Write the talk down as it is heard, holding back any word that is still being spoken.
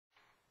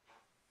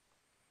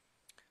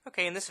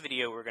Okay, in this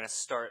video we're going to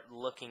start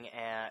looking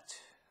at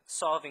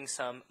solving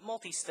some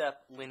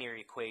multi-step linear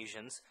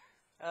equations,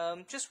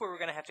 just where we're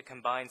going to have to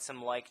combine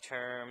some like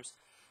terms,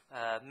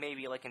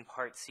 maybe like in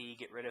part C,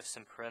 get rid of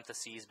some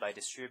parentheses by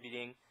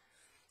distributing.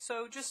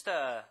 So just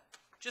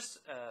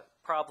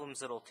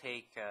problems that'll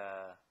take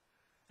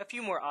a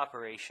few more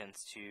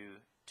operations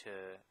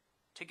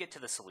to get to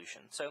the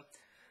solution. So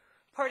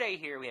part A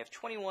here, we have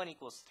 21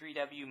 equals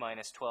 3w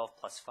minus 12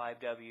 plus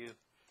 5w.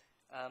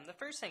 The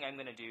first thing I'm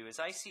going to do is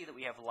I see that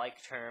we have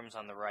like terms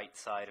on the right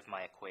side of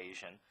my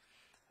equation.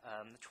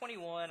 The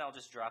 21, I'll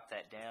just drop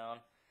that down.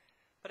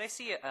 But I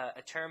see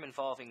a term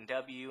involving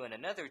w and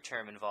another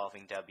term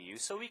involving w,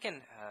 so we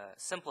can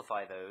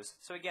simplify those.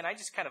 So again, I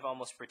just kind of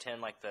almost pretend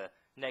like the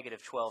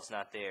negative 12's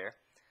not there.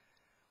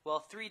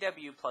 Well,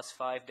 3w plus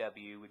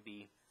 5w would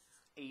be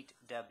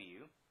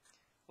 8w.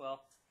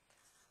 Well,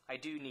 I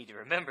do need to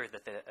remember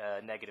that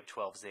the negative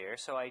 12's there,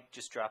 so I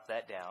just drop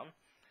that down.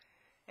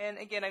 And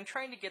again, I'm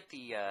trying to get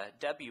the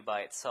w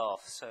by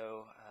itself,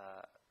 so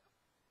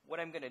what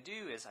I'm going to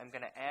do is I'm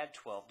going to add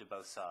 12 to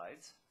both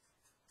sides.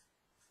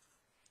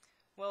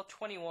 Well,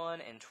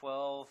 21 and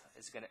 12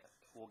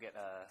 we'll get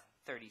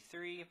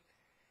 33.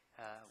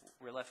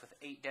 We're left with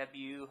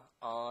 8w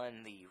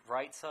on the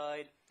right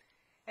side.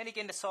 And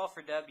again, to solve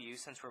for w,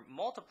 since we're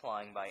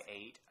multiplying by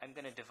 8, I'm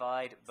going to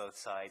divide both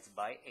sides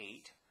by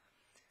 8.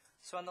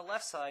 So on the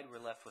left side, we're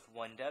left with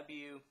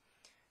 1w.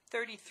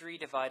 33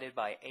 divided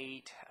by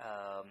 8,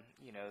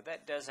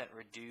 that doesn't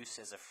reduce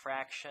as a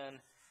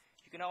fraction.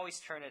 You can always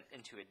turn it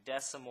into a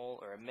decimal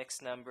or a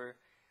mixed number,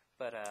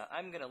 but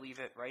I'm going to leave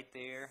it right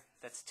there.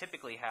 That's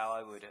typically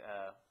how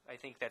I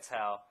think that's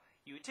how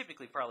you would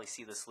typically probably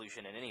see the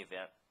solution in any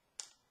event.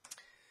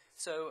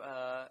 So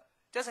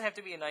it doesn't have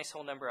to be a nice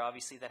whole number,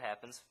 obviously that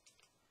happens.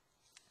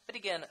 But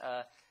again,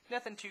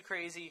 nothing too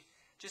crazy,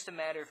 just a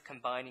matter of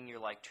combining your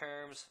like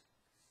terms,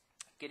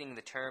 getting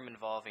the term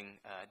involving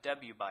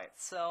w by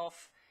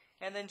itself,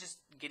 and then just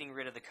getting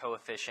rid of the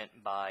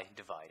coefficient by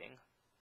dividing.